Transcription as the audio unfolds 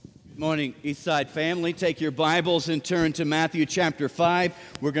Morning, Eastside family. Take your Bibles and turn to Matthew chapter 5.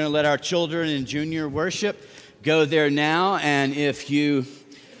 We're going to let our children in junior worship go there now. And if you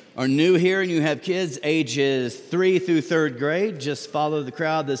are new here and you have kids ages 3 through 3rd grade, just follow the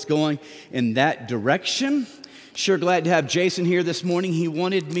crowd that's going in that direction. Sure glad to have Jason here this morning. He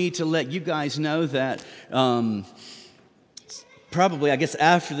wanted me to let you guys know that probably, I guess,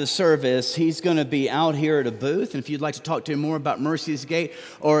 after the service, he's going to be out here at a booth. And if you'd like to talk to him more about Mercy's Gate,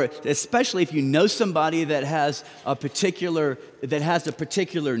 or especially if you know somebody that has a particular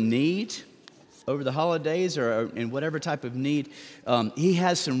need over the holidays or in whatever type of need, he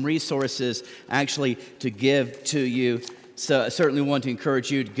has some resources actually to give to you. So I certainly want to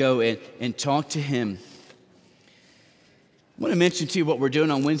encourage you to go and talk to him. I want to mention to you what we're doing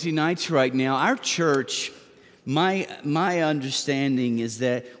on Wednesday nights right now. Our church, my understanding is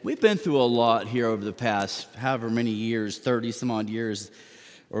that we've been through a lot here over the past however many years, 30 some odd years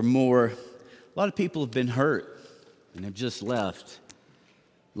or more. A lot of people have been hurt and have just left.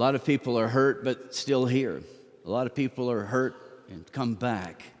 A lot of people are hurt but still here. A lot of people are hurt and come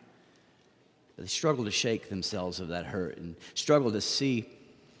back. But they struggle to shake themselves of that hurt and struggle to see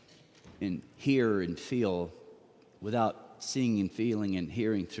and hear and feel without seeing and feeling and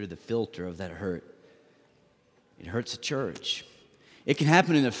hearing through the filter of that hurt. It hurts a church. It can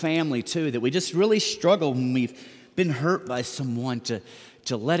happen in a family, too, that we just really struggle when we've been hurt by someone to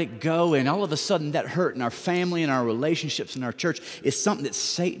let it go. And all of a sudden, that hurt in our family and our relationships in our church is something that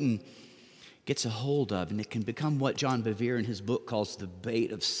Satan gets a hold of. And it can become what John Bevere in his book calls the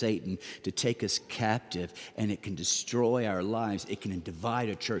bait of Satan to take us captive. And it can destroy our lives. It can divide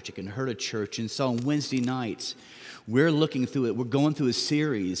a church. It can hurt a church. And so on Wednesday nights, we're looking through it. We're going through a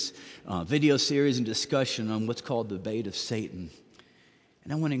series, video series and discussion on what's called the bait of Satan.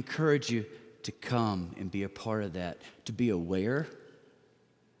 And I want to encourage you to come and be a part of that, to be aware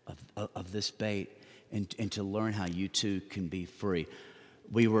of this bait and to learn how you too can be free.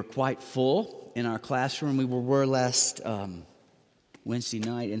 We were quite full in our classroom. We were last Wednesday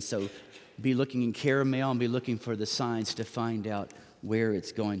night. And so be looking in Caramel and be looking for the signs to find out where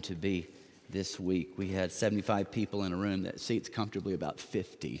it's going to be. This week, we had 75 people in a room that seats comfortably about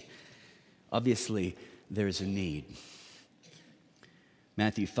 50. Obviously, there's a need.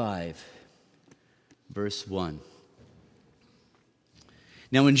 Matthew 5, verse 1.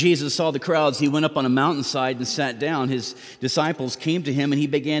 Now, when Jesus saw the crowds, he went up on a mountainside and sat down. His disciples came to him, and he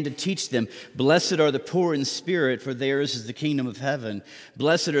began to teach them. Blessed are the poor in spirit, for theirs is the kingdom of heaven.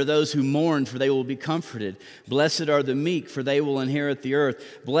 Blessed are those who mourn, for they will be comforted. Blessed are the meek, for they will inherit the earth.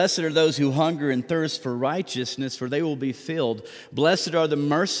 Blessed are those who hunger and thirst for righteousness, for they will be filled. Blessed are the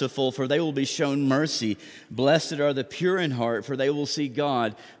merciful, for they will be shown mercy. Blessed are the pure in heart, for they will see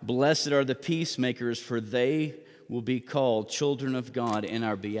God. Blessed are the peacemakers, for they will be called children of God. In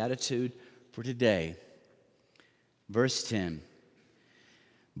our beatitude for today, verse 10.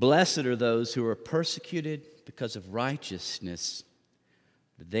 Blessed are those who are persecuted because of righteousness,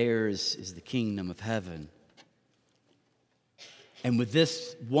 for theirs is the kingdom of heaven. And with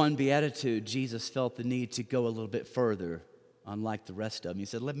this one beatitude, Jesus felt the need to go a little bit further, unlike the rest of them. He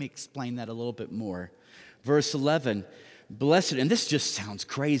said, let me explain that a little bit more. Verse 11. Blessed, and this just sounds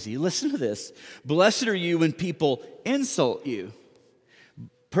crazy. Listen to this. Blessed are you when people insult you,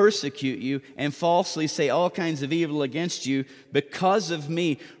 persecute you, and falsely say all kinds of evil against you because of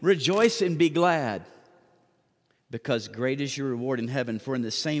me. Rejoice and be glad, because great is your reward in heaven. For in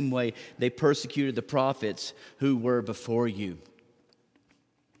the same way they persecuted the prophets who were before you.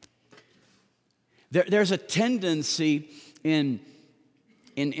 There's a tendency in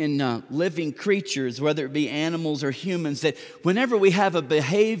living creatures, whether it be animals or humans, that whenever we have a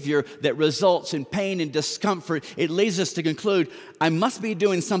behavior that results in pain and discomfort, it leads us to conclude, I must be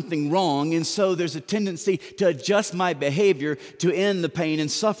doing something wrong, and so there's a tendency to adjust my behavior to end the pain and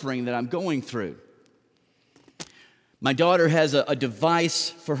suffering that I'm going through. My daughter has a device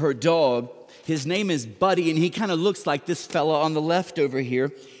for her dog. His name is Buddy, and he kind of looks like this fella on the left over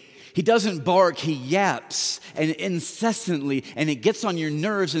here. He doesn't bark, he yaps and incessantly, and it gets on your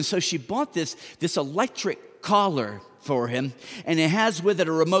nerves. And so she bought this electric collar for him, and it has with it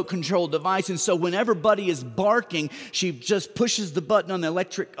a remote control device. And so whenever Buddy is barking, she just pushes the button on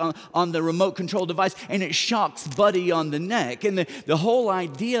the remote control device, and it shocks Buddy on the neck. And the whole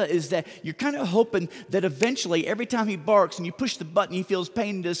idea is that you're kind of hoping that eventually, every time he barks and you push the button, he feels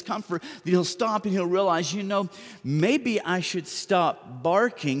pain and discomfort, that he'll stop and he'll realize, maybe I should stop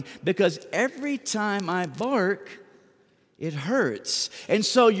barking, because every time I bark, it hurts. And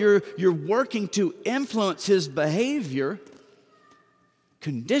so you're working to influence his behavior,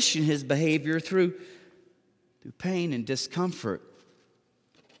 condition his behavior through pain and discomfort.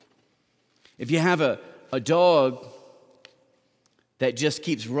 If you have a dog that just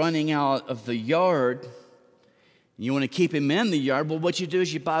keeps running out of the yard, and you want to keep him in the yard, well, what you do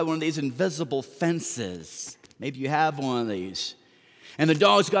is you buy one of these invisible fences. Maybe you have one of these. And the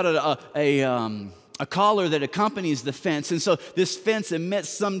dog's got a collar that accompanies the fence. And so this fence emits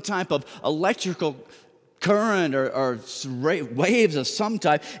some type of electrical current or waves of some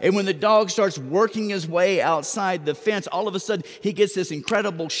type. And when the dog starts working his way outside the fence, all of a sudden he gets this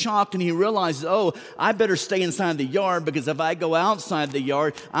incredible shock and he realizes, oh, I better stay inside the yard, because if I go outside the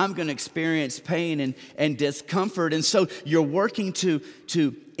yard, I'm going to experience pain and discomfort. And so you're working to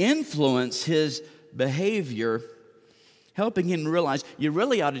influence his behavior, helping him realize you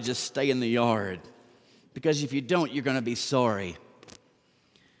really ought to just stay in the yard, because if you don't, you're going to be sorry.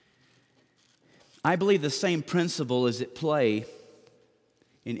 I believe the same principle is at play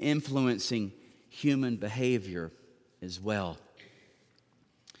in influencing human behavior as well.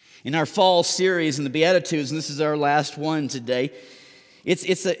 In our fall series in the Beatitudes, and this is our last one today,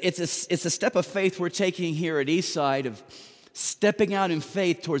 it's a step of faith we're taking here at Eastside, of stepping out in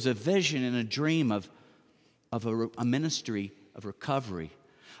faith towards a vision and a dream of a ministry of recovery,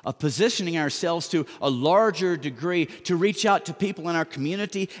 of positioning ourselves to a larger degree to reach out to people in our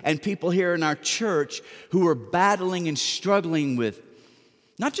community and people here in our church who are battling and struggling with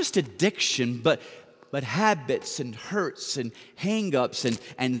not just addiction, but habits and hurts and hang-ups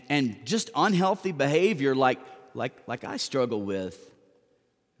and just unhealthy behavior like I struggle with,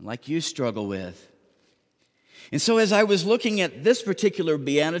 and like you struggle with. And so as I was looking at this particular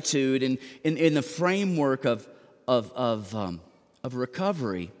beatitude in the framework of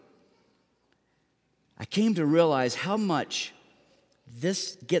recovery, I came to realize how much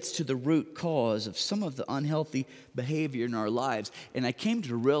this gets to the root cause of some of the unhealthy behavior in our lives. And I came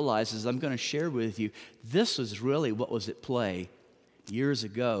to realize, as I'm going to share with you, this was really what was at play years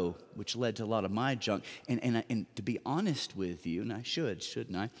ago, which led to a lot of my junk. And to be honest with you, and I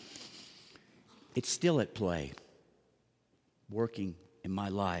shouldn't I? It's still at play, working in my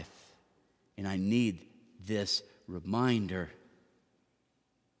life. And I need this reminder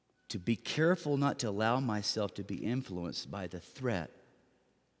to be careful not to allow myself to be influenced by the threat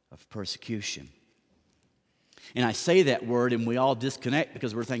of persecution. And I say that word and we all disconnect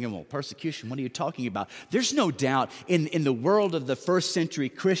because we're thinking, well, persecution, what are you talking about? There's no doubt in the world of the first century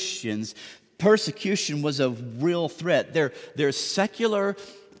Christians, persecution was a real threat. Their secular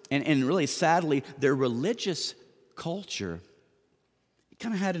and really sadly, their religious culture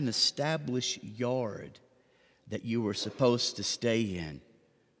kind of had an established yard that you were supposed to stay in.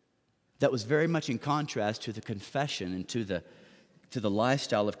 That was very much in contrast to the confession and to the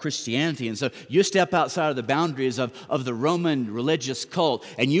lifestyle of Christianity. And so you step outside of the boundaries of the Roman religious cult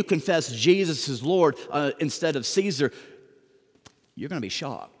and you confess Jesus as Lord instead of Caesar, you're going to be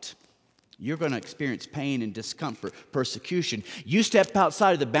shocked. You're going to experience pain and discomfort, persecution. You step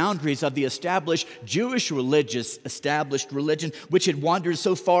outside of the boundaries of the established Jewish established religion, which had wandered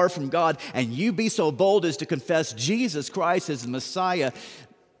so far from God, and you be so bold as to confess Jesus Christ as the Messiah,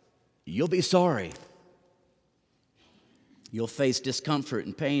 you'll be sorry. You'll face discomfort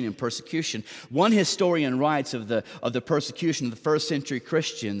and pain and persecution. One historian writes of the persecution of the first century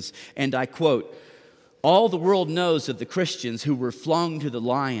Christians, and I quote, "All the world knows of the Christians who were flung to the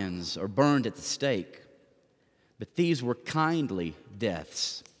lions or burned at the stake, but these were kindly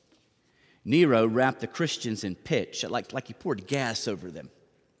deaths. Nero wrapped the Christians in pitch, like he poured gas over them,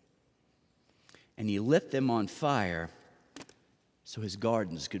 and he lit them on fire so his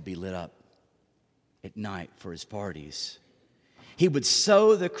gardens could be lit up at night for his parties. He would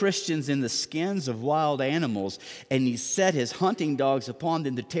sew the Christians in the skins of wild animals, and he set his hunting dogs upon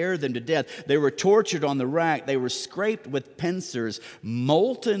them to tear them to death. They were tortured on the rack. They were scraped with pincers.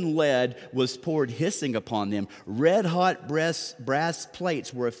 Molten lead was poured hissing upon them. Red-hot brass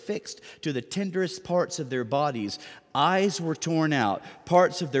plates were affixed to the tenderest parts of their bodies. Eyes were torn out.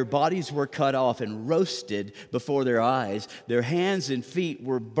 Parts of their bodies were cut off and roasted before their eyes. Their hands and feet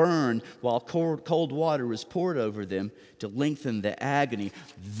were burned while cold water was poured over them to lengthen the agony."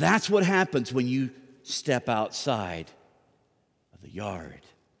 That's what happens when you step outside of the yard,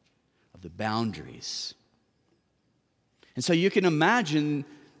 of the boundaries. And so you can imagine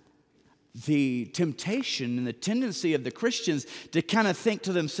the temptation and the tendency of the Christians to kind of think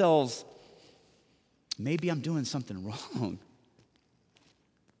to themselves, maybe I'm doing something wrong.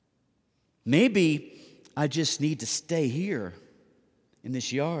 Maybe I just need to stay here in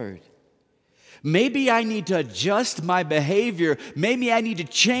this yard. Maybe I need to adjust my behavior. Maybe I need to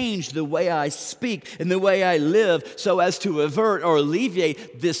change the way I speak and the way I live so as to avert or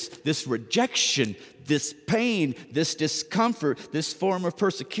alleviate this rejection, this pain, this discomfort, this form of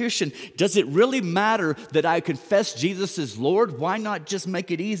persecution? Does it really matter that I confess Jesus as Lord? Why not just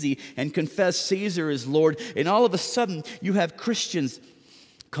make it easy and confess Caesar as Lord? And all of a sudden, you have Christians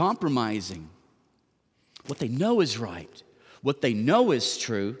compromising what they know is right, what they know is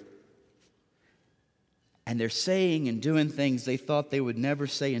true, and they're saying and doing things they thought they would never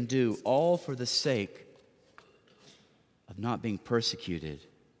say and do, all for the sake of not being persecuted.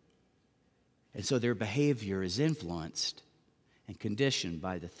 And so their behavior is influenced and conditioned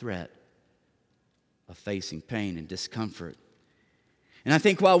by the threat of facing pain and discomfort. And I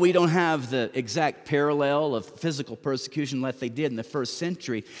think while we don't have the exact parallel of physical persecution like they did in the first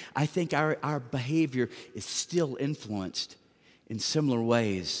century, I think our behavior is still influenced in similar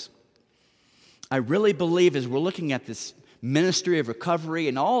ways. I really believe as we're looking at this ministry of recovery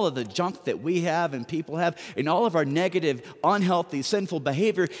and all of the junk that we have and people have and all of our negative, unhealthy, sinful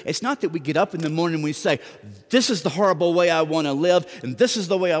behavior, it's not that we get up in the morning and we say, this is the horrible way I want to live and this is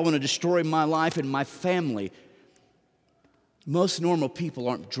the way I want to destroy my life and my family. Most normal people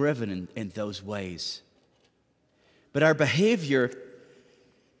aren't driven in those ways. But our behavior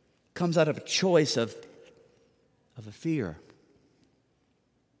comes out of a choice of a fear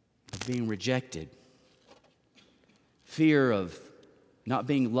of being rejected, fear of not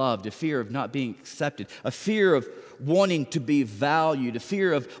being loved, a fear of not being accepted, a fear of wanting to be valued, a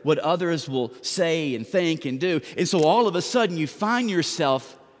fear of what others will say and think and do. And so all of a sudden you find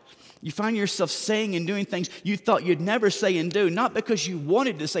yourself saying and doing things you thought you'd never say and do, not because you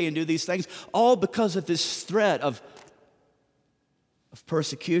wanted to say and do these things, all because of this threat of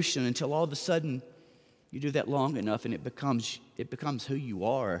persecution, until all of a sudden you do that long enough and it becomes who you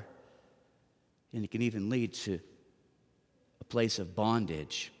are. And it can even lead to a place of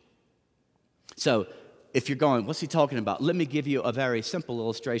bondage. So if you're going, what's he talking about? Let me give you a very simple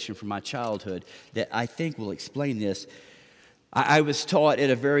illustration from my childhood that I think will explain this. I was taught at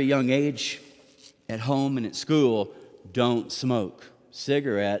a very young age, at home and at school, don't smoke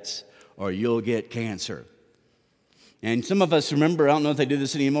cigarettes or you'll get cancer. And some of us remember, I don't know if they do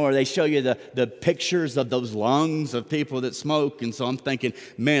this anymore, they show you the pictures of those lungs of people that smoke. And so I'm thinking,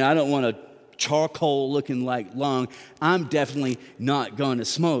 man, I don't want a charcoal looking like lung. I'm definitely not going to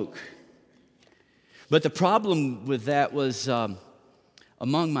smoke. But the problem with that was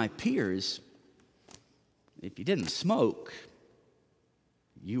among my peers, if you didn't smoke,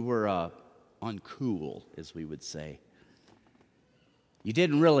 you were uncool, as we would say. You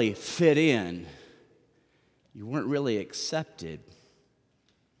didn't really fit in. You weren't really accepted.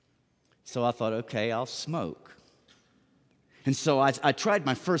 So I thought, okay, I'll smoke. And so I tried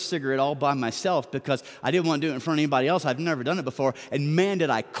my first cigarette all by myself because I didn't want to do it in front of anybody else. I've never done it before. And man, did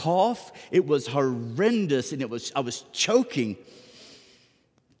I cough. It was horrendous, and I was choking.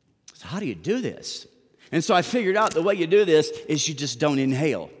 So how do you do this? And so I figured out the way you do this is you just don't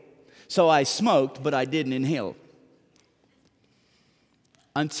inhale. So I smoked, but I didn't inhale.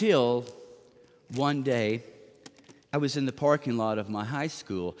 Until one day, I was in the parking lot of my high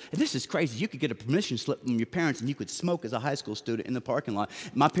school. And this is crazy. You could get a permission slip from your parents and you could smoke as a high school student in the parking lot.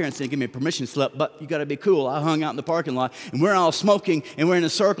 My parents didn't give me a permission slip, but you got to be cool. I hung out in the parking lot and we're all smoking and we're in a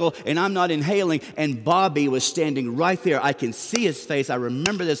circle and I'm not inhaling. And Bobby was standing right there. I can see his face. I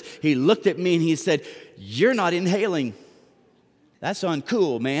remember this. He looked at me and he said, "You're not inhaling. That's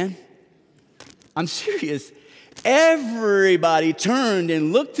uncool, man." I'm serious. Everybody turned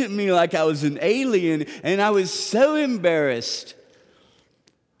and looked at me like I was an alien, and I was so embarrassed.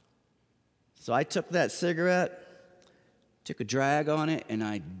 So I took that cigarette, took a drag on it, and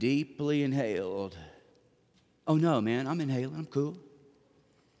I deeply inhaled. Oh no, man, I'm inhaling, I'm cool.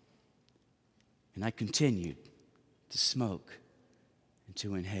 And I continued to smoke and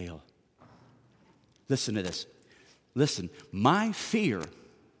to inhale. Listen to this. Listen, my fear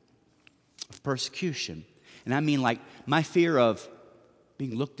of persecution, and I mean like my fear of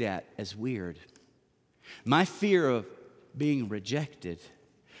being looked at as weird, my fear of being rejected,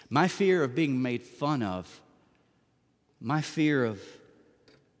 my fear of being made fun of, my fear of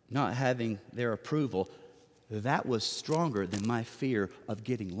not having their approval, that was stronger than my fear of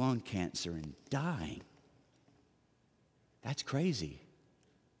getting lung cancer and dying. That's crazy.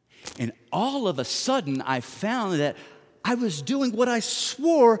 And all of a sudden, I found that I was doing what I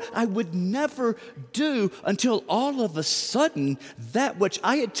swore I would never do, until all of a sudden, that which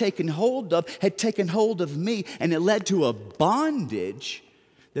I had taken hold of had taken hold of me, and it led to a bondage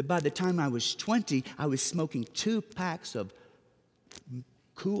that by the time I was 20, I was smoking 2 packs of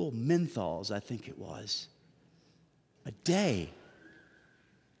cool menthols, I think it was, a day.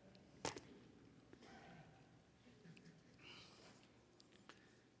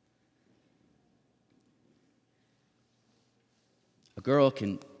 A girl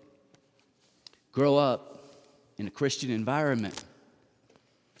can grow up in a Christian environment,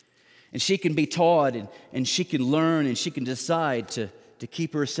 and she can be taught, and she can learn, and she can decide to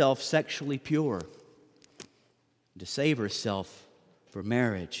keep herself sexually pure, to save herself for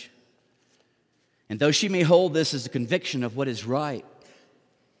marriage. And though she may hold this as a conviction of what is right,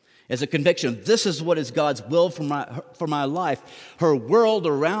 as a conviction of this is what is God's will for my life, her world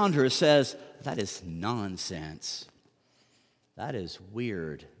around her says, that is nonsense. That is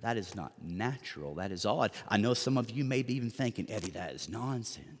weird. That is not natural. That is odd. I know some of you may be even thinking, Eddie, that is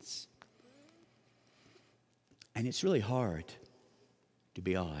nonsense. And it's really hard to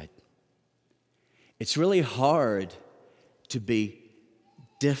be odd. It's really hard to be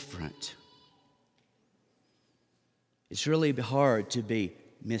different. It's really hard to be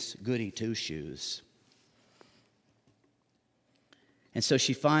Miss Goody Two-Shoes. And so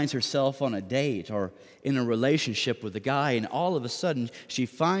she finds herself on a date or in a relationship with a guy, and all of a sudden she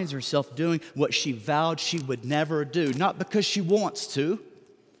finds herself doing what she vowed she would never do, not because she wants to.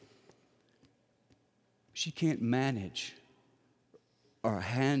 She can't manage or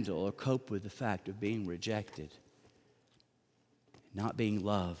handle or cope with the fact of being rejected, not being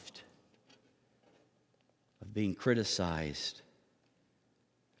loved, of being criticized,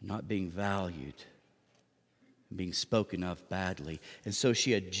 not being valued, being spoken of badly. And so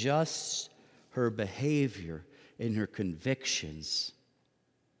she adjusts her behavior and her convictions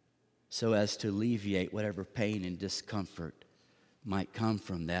so as to alleviate whatever pain and discomfort might come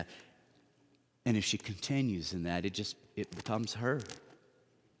from that. And if she continues in that, it becomes her.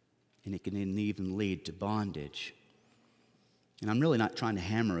 And it can even lead to bondage. And I'm really not trying to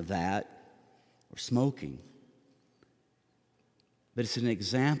hammer that or smoking. But it's an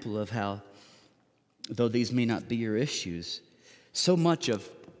example of how, though these may not be your issues, so much of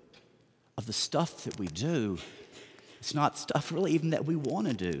the stuff that we do, it's not stuff really even that we want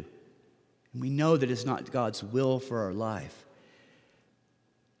to do. And we know that it's not God's will for our life.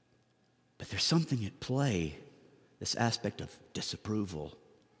 But there's something at play, this aspect of disapproval,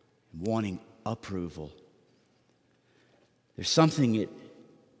 wanting approval. There's something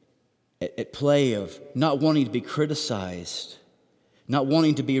at play of not wanting to be criticized, not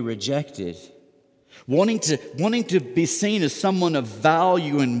wanting to be rejected, wanting to be seen as someone of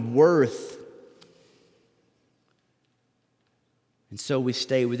value and worth. And so we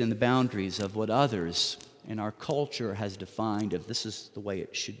stay within the boundaries of what others in our culture has defined of this is the way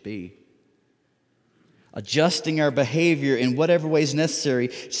it should be. Adjusting our behavior in whatever way is necessary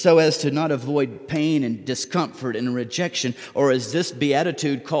so as to not avoid pain and discomfort and rejection, or as this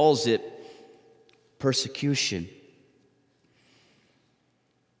beatitude calls it, persecution.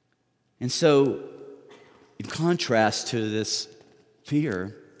 And so, in contrast to this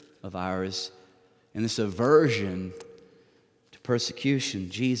fear of ours and this aversion to persecution,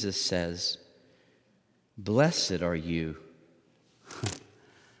 Jesus says, blessed are you.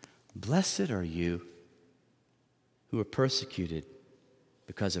 Blessed are you who are persecuted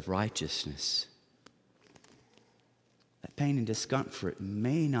because of righteousness. That pain and discomfort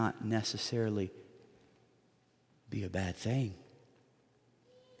may not necessarily be a bad thing.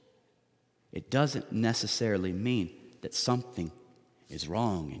 It doesn't necessarily mean that something is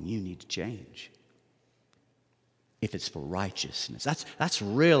wrong and you need to change. If it's for righteousness. That's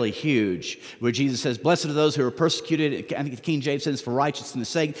really huge. Where Jesus says, blessed are those who are persecuted. I think the King James says for righteousness'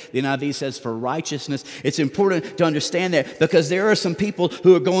 sake. The NIV says for righteousness. It's important to understand that because there are some people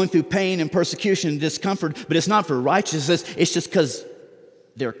who are going through pain and persecution and discomfort, but it's not for righteousness. It's just because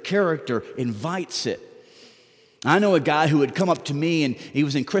their character invites it. I know a guy who would come up to me, and he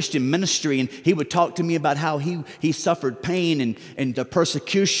was in Christian ministry, and he would talk to me about how he suffered pain and the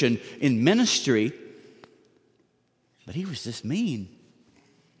persecution in ministry. But he was just mean.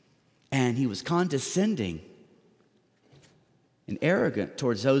 And he was condescending and arrogant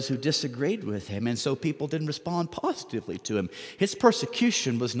towards those who disagreed with him. And so people didn't respond positively to him. His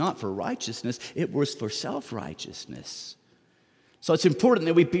persecution was not for righteousness. It was for self-righteousness. So it's important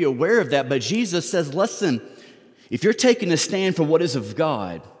that we be aware of that. But Jesus says, listen, if you're taking a stand for what is of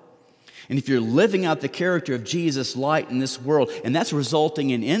God, and if you're living out the character of Jesus' light in this world, and that's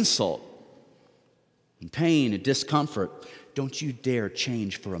resulting in insult, and pain and discomfort, don't you dare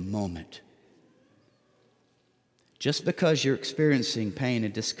change for a moment. Just because you're experiencing pain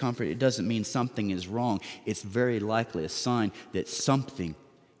and discomfort, it doesn't mean something is wrong. It's very likely a sign that something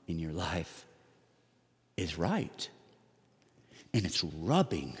in your life is right. And it's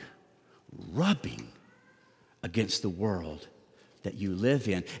rubbing against the world that you live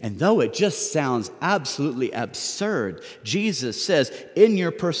in. And though it just sounds absolutely absurd, Jesus says, in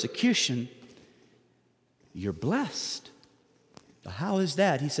your persecution, you're blessed. How is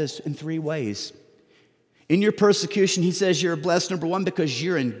that? He says in 3 ways. In your persecution, he says you're blessed, number 1, because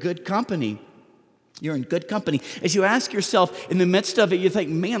you're in good company. You're in good company. As you ask yourself in the midst of it, you think,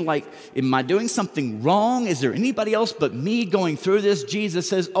 man, am I doing something wrong? Is there anybody else but me going through this? Jesus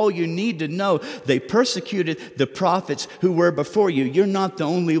says, you need to know they persecuted the prophets who were before you. You're not the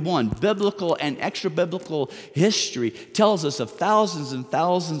only one. Biblical and extra-biblical history tells us of thousands and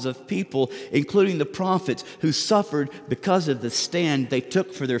thousands of people, including the prophets, who suffered because of the stand they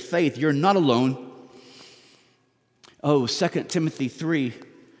took for their faith. You're not alone. 2 Timothy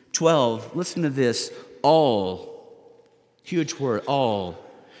 3:12. Listen to this. All, huge word, all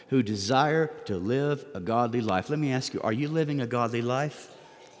who desire to live a godly life. Let me ask you, are you living a godly life?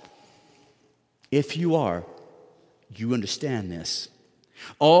 If you are, you understand this.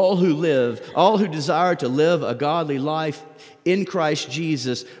 All who desire to live a godly life in Christ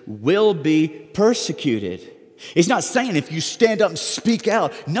Jesus will be persecuted. He's not saying if you stand up and speak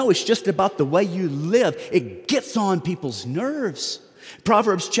out. No, it's just about the way you live. It gets on people's nerves.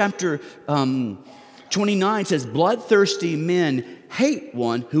 Proverbs chapter 29 says, bloodthirsty men hate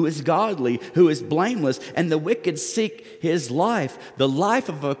one who is godly, who is blameless, and the wicked seek his life. The life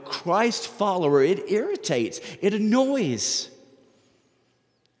of a Christ follower, it irritates, it annoys,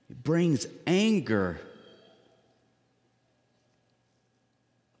 it brings anger.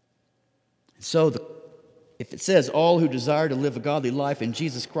 So if it says all who desire to live a godly life in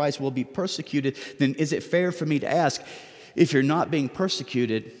Jesus Christ will be persecuted, then is it fair for me to ask, if you're not being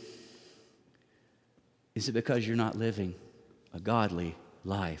persecuted, is it because you're not living a godly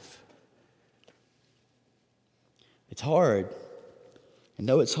life? It's hard. And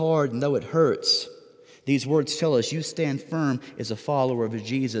though it's hard and though it hurts, these words tell us you stand firm as a follower of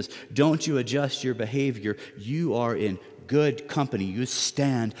Jesus. Don't you adjust your behavior. You are in good company. You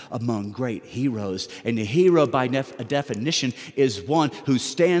stand among great heroes. And a hero, by definition, is one who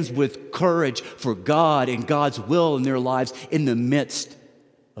stands with courage for God and God's will in their lives in the midst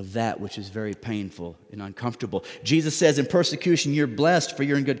of that which is very painful and uncomfortable. Jesus says in persecution, you're blessed for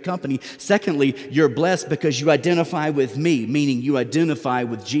you're in good company. Secondly, you're blessed because you identify with me, meaning you identify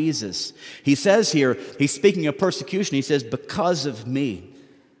with Jesus. He says here, he's speaking of persecution, he says, because of me.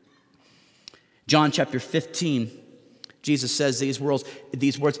 John chapter 15, Jesus says these words,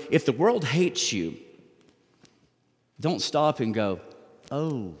 if the world hates you, don't stop and go,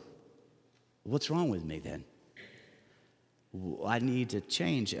 what's wrong with me then? I need to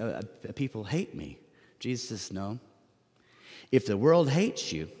change. People hate me. Jesus says, no. If the world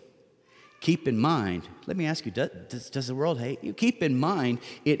hates you, keep in mind, let me ask you, does the world hate you? Keep in mind,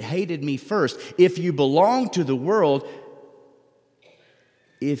 it hated me first. If you belong to the world,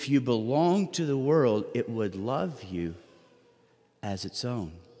 it would love you as its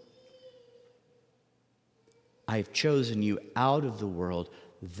own. I've chosen you out of the world.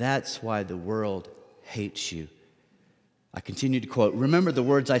 That's why the world hates you. I continue to quote, remember the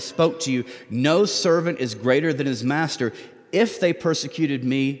words I spoke to you, no servant is greater than his master. If they persecuted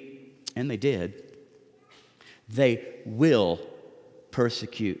me, and they did, they will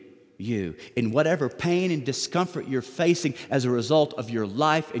persecute you. In whatever pain and discomfort you're facing as a result of your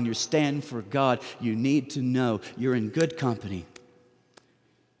life and your stand for God, you need to know you're in good company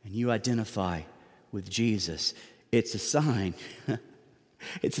and you identify with Jesus. It's a sign.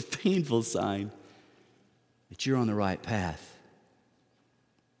 It's a painful sign that you're on the right path.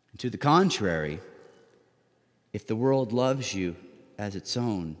 And to the contrary, if the world loves you as its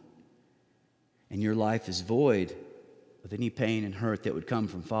own and your life is void of any pain and hurt that would come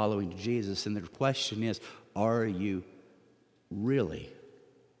from following Jesus, then the question is, are you really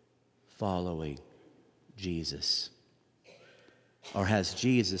following Jesus? Or has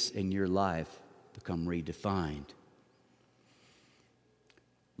Jesus in your life become redefined?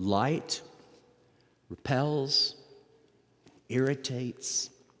 Light repels, irritates,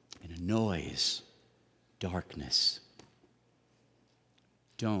 and annoys darkness.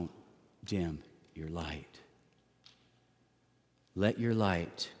 Don't dim your light. Let your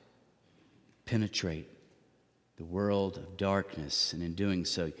light penetrate the world of darkness, and in doing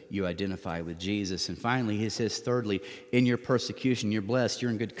so, you identify with Jesus. And finally, he says, thirdly, in your persecution, you're blessed,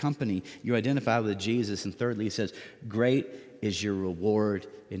 you're in good company, you identify with Jesus. And thirdly, he says, great is your reward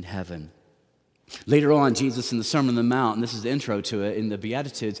in heaven. Later on, Jesus in the Sermon on the Mount, and this is the intro to it in the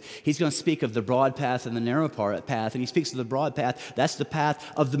Beatitudes, he's going to speak of the broad path and the narrow path. And he speaks of the broad path. That's the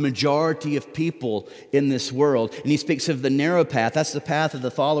path of the majority of people in this world. And he speaks of the narrow path. That's the path of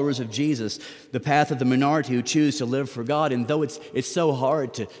the followers of Jesus, the path of the minority who choose to live for God. And though it's so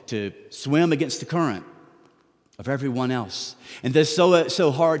hard to swim against the current of everyone else, and it's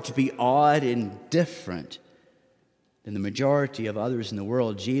so hard to be odd and different, than the majority of others in the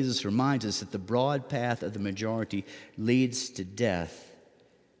world, Jesus reminds us that the broad path of the majority leads to death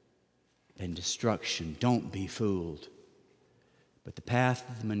and destruction. Don't be fooled. But the path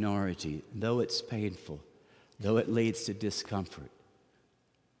of the minority, though it's painful, though it leads to discomfort,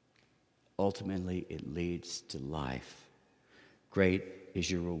 ultimately it leads to life. Great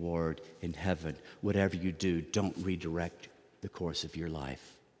is your reward in heaven. Whatever you do, don't redirect the course of your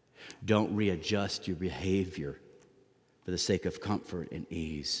life. Don't readjust your behavior for the sake of comfort and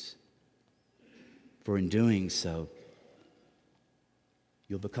ease. For in doing so,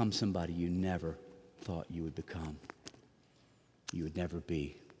 you'll become somebody you never thought you would become. You would never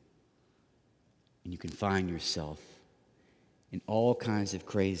be. And you can find yourself in all kinds of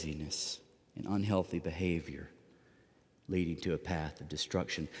craziness and unhealthy behavior leading to a path of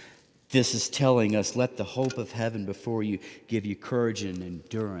destruction. This is telling us, let the hope of heaven before you give you courage and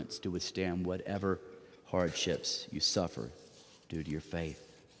endurance to withstand whatever hardships you suffer due to your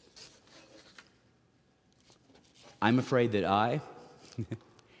faith. I'm afraid that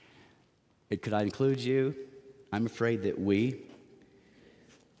could I include you? I'm afraid that we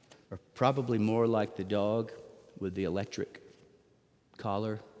are probably more like the dog with the electric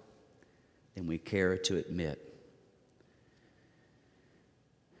collar than we care to admit.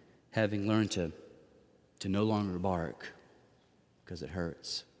 Having learned to no longer bark because it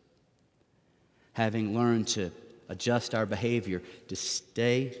hurts. Having learned to adjust our behavior to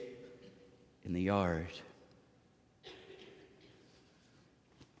stay in the yard.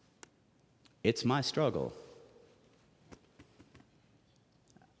 It's my struggle.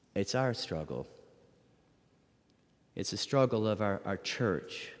 It's our struggle. It's a struggle of our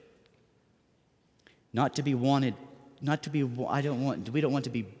church. We don't want to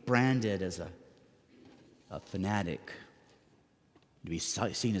be branded as a fanatic, to be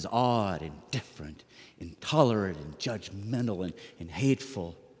seen as odd and different, intolerant and judgmental and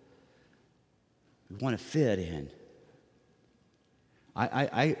hateful. We want to fit in.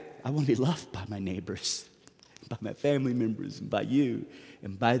 I want to be loved by my neighbors, by my family members, and by you,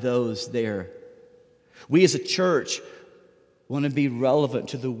 and by those there. We as a church want to be relevant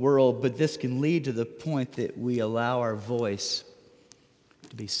to the world, but this can lead to the point that we allow our voice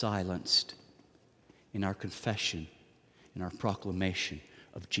to be silenced in our confession, in our proclamation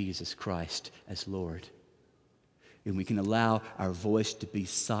of Jesus Christ as Lord. And we can allow our voice to be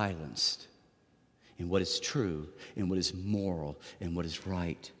silenced in what is true, in what is moral, and what is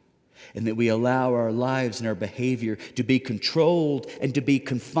right. And that we allow our lives and our behavior to be controlled and to be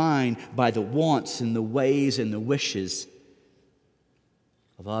confined by the wants and the ways and the wishes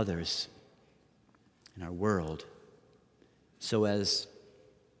of others in our world, so as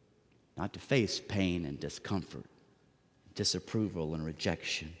not to face pain and discomfort, disapproval and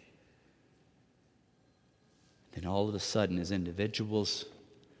rejection. Then all of a sudden, as individuals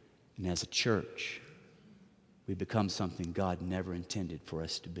and as a church, we become something God never intended for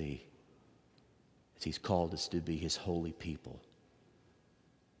us to be, as He's called us to be His holy people,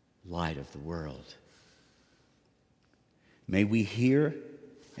 light of the world. May we hear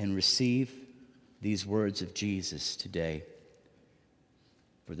and receive these words of Jesus today.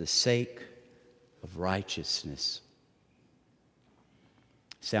 For the sake of righteousness.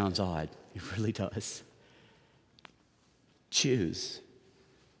 Sounds odd. It really does. Choose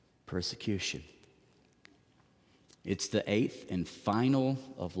persecution. It's the eighth and final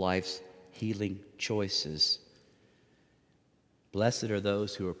of life's healing choices. Blessed are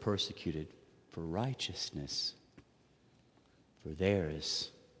those who are persecuted for righteousness, for theirs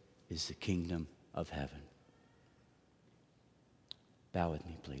is the kingdom of heaven. Bow with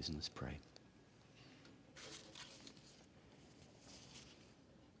me, please, and let's pray.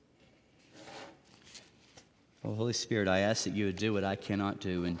 Oh, Holy Spirit, I ask that you would do what I cannot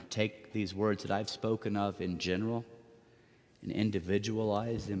do and take these words that I've spoken of in general and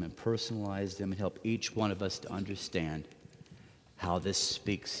individualize them and personalize them and help each one of us to understand how this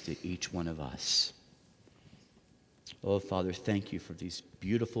speaks to each one of us. Oh, Father, thank you for these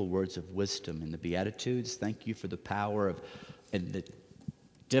beautiful words of wisdom in the Beatitudes. Thank you for the power and the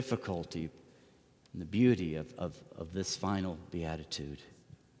difficulty and the beauty of this final Beatitude.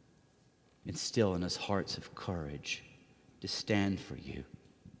 Instill in us hearts of courage to stand for you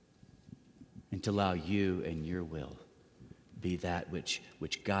and to allow you and your will be that which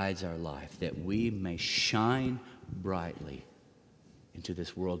guides our life, that we may shine brightly into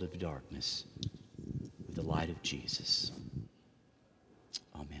this world of darkness with the light of Jesus.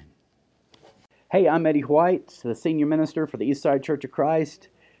 Amen. Hey, I'm Eddie White, the senior minister for the Eastside Church of Christ.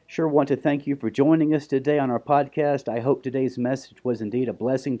 Sure want to thank you for joining us today on our podcast. I hope today's message was indeed a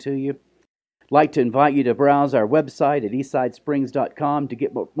blessing to you. like to invite you to browse our website at eastsidesprings.com to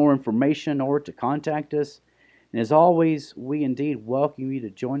get more information or to contact us. And as always, we indeed welcome you to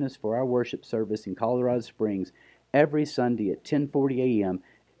join us for our worship service in Colorado Springs every Sunday at 10:40 a.m.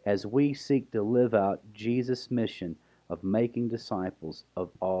 as we seek to live out Jesus' mission of making disciples of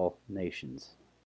all nations.